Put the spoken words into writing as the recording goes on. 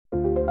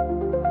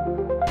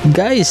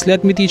Guys,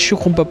 let me teach you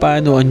kung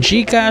paano on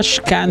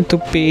GCash can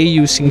to pay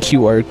using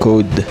QR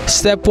code.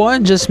 Step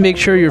 1, just make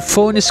sure your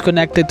phone is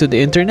connected to the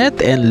internet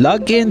and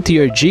log in to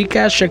your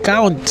GCash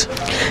account.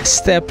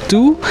 Step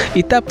 2,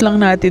 itap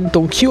lang natin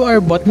tong QR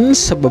button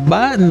sa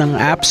baba ng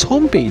app's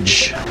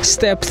homepage.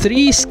 Step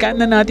 3, scan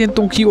na natin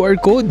tong QR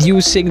code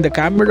using the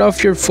camera of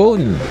your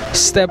phone.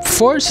 Step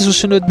 4, sa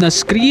susunod na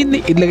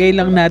screen, ilagay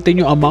lang natin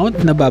yung amount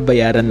na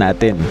babayaran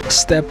natin.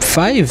 Step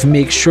 5,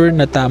 make sure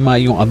na tama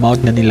yung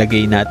amount na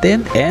nilagay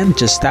natin and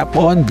just tap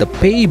on the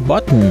pay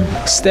button.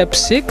 Step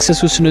 6, sa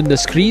susunod na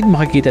screen,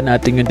 makikita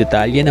natin yung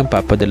detalye ng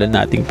papadala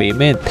nating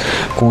payment.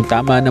 Kung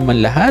tama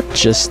naman lahat,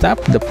 just tap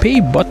the pay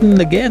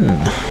button again.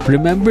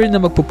 Remember na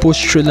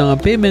magpo-push through lang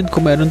ang payment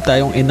kung meron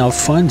tayong enough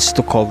funds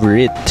to cover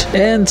it.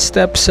 And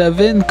step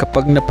 7,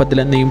 kapag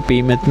napadala na yung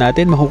payment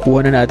natin,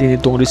 makukuha na natin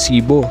itong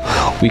resibo.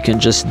 We can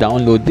just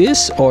download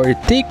this or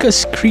take a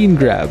screen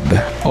grab.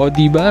 O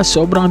diba,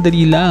 sobrang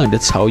dali lang.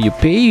 That's how you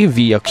pay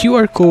via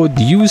QR code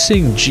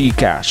using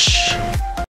GCash.